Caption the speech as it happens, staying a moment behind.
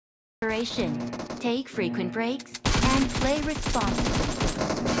Duration. Take frequent breaks and play responsibly.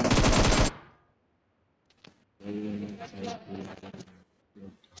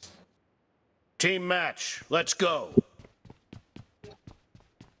 Team match, let's go.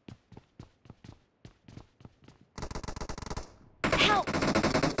 Help!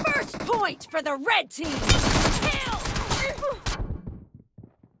 First point for the red team! Kill!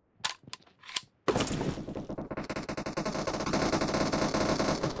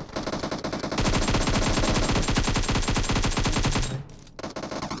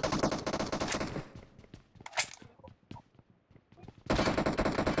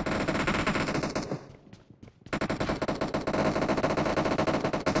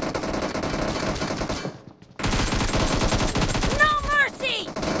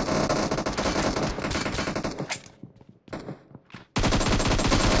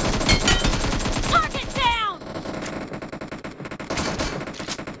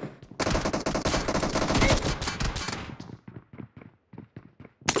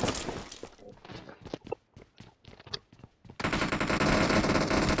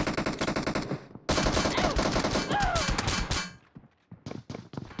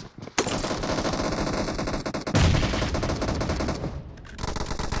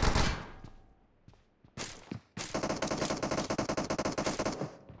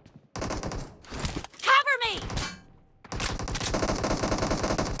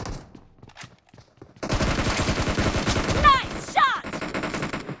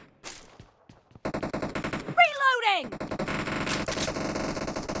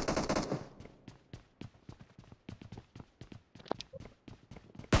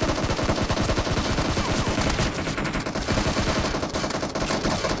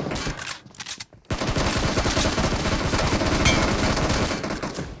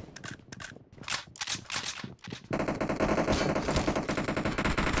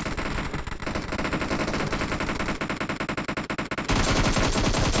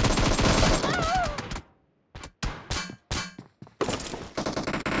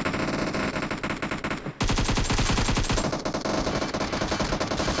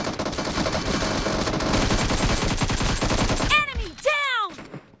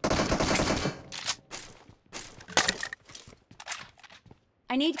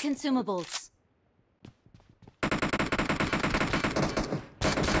 I need consumables. The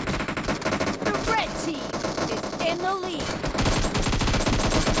red team is in the lead.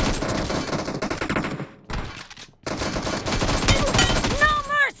 No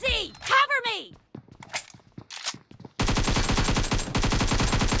mercy! Cover me!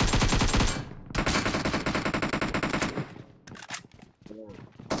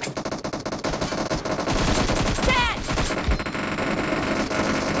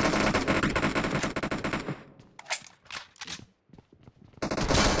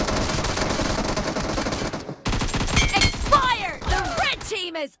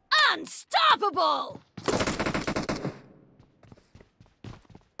 Is unstoppable!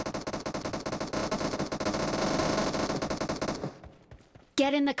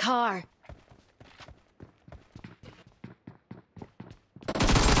 Get in the car.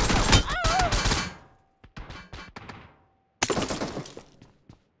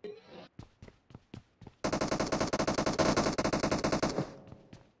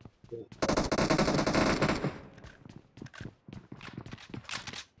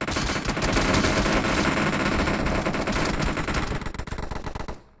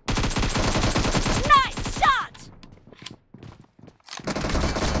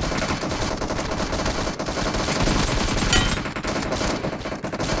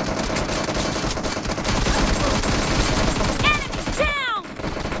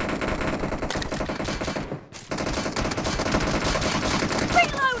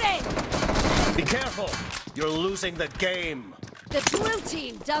 You're losing the game. The blue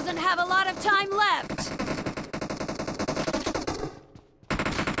team doesn't have a lot of time left.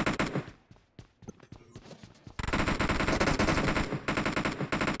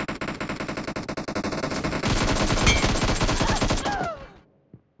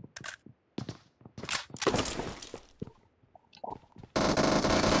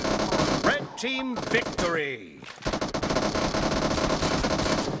 Red team victory.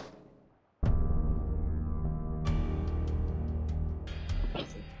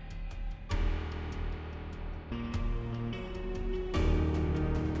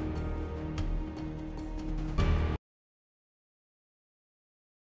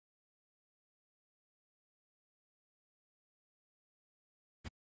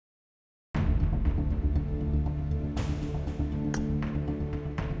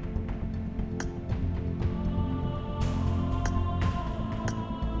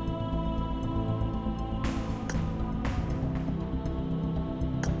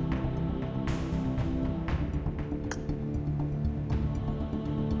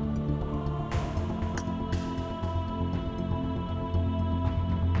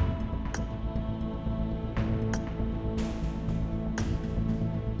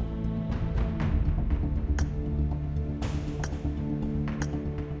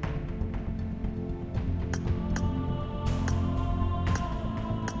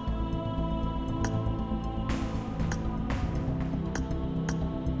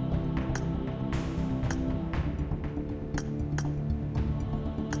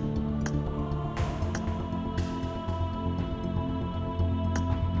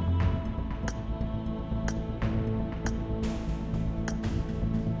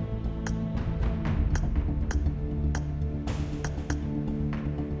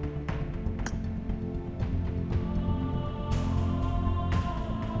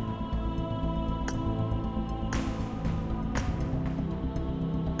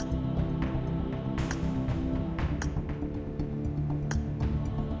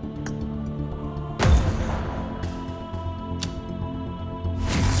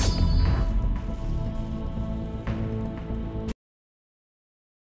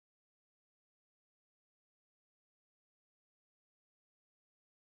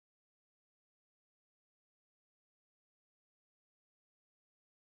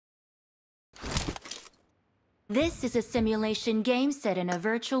 This is a simulation game set in a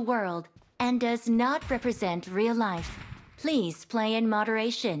virtual world and does not represent real life. Please play in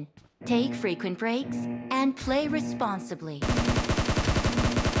moderation, take frequent breaks, and play responsibly.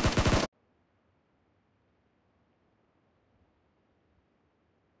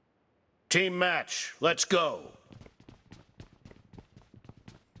 Team match, let's go.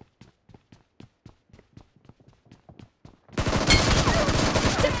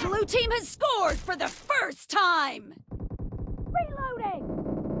 The blue team has scored for the first time! Reloading!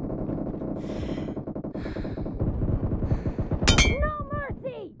 No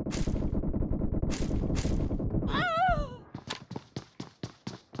mercy! Ah!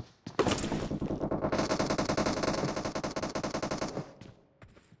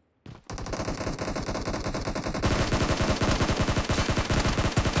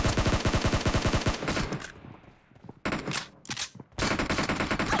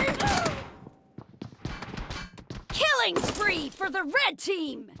 Killing spree for the red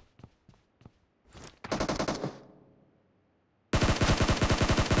team!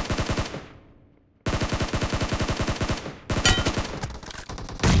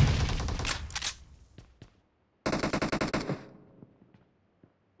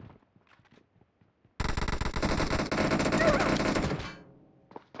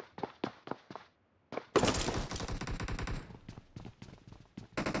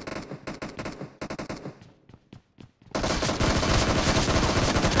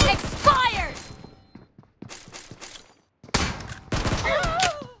 Expired!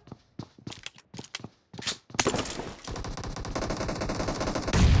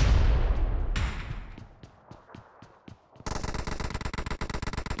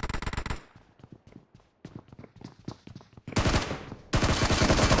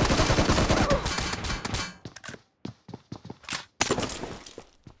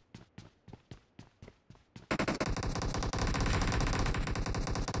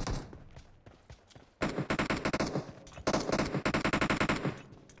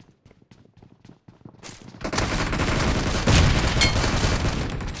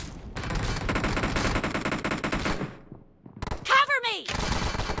 Cover me!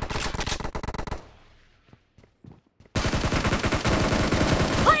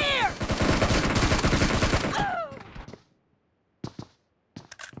 Clear!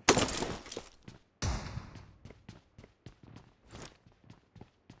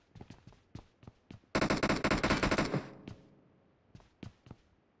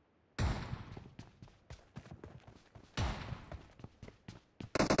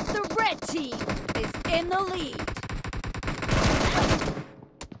 The red team is in the lead.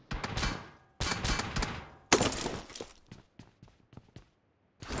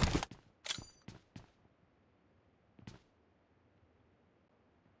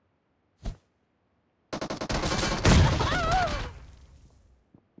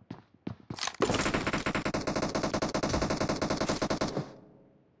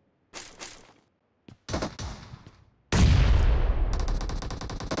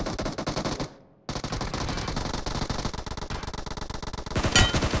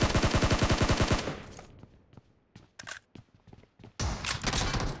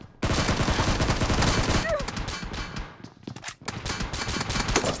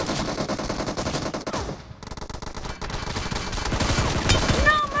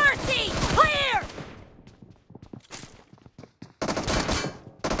 No mercy! Clear!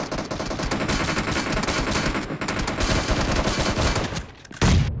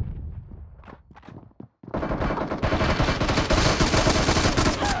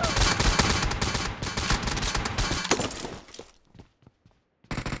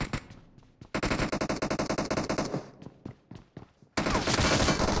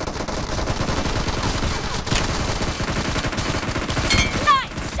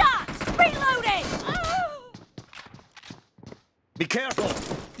 Nice shot! Reloading! Be careful,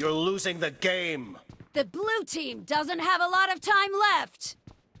 you're losing the game. The blue team doesn't have a lot of time left.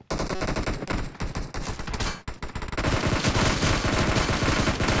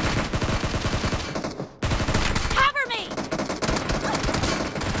 Cover me!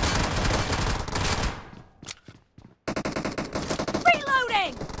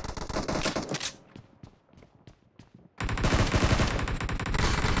 Reloading!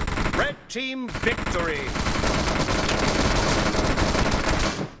 Red team victory.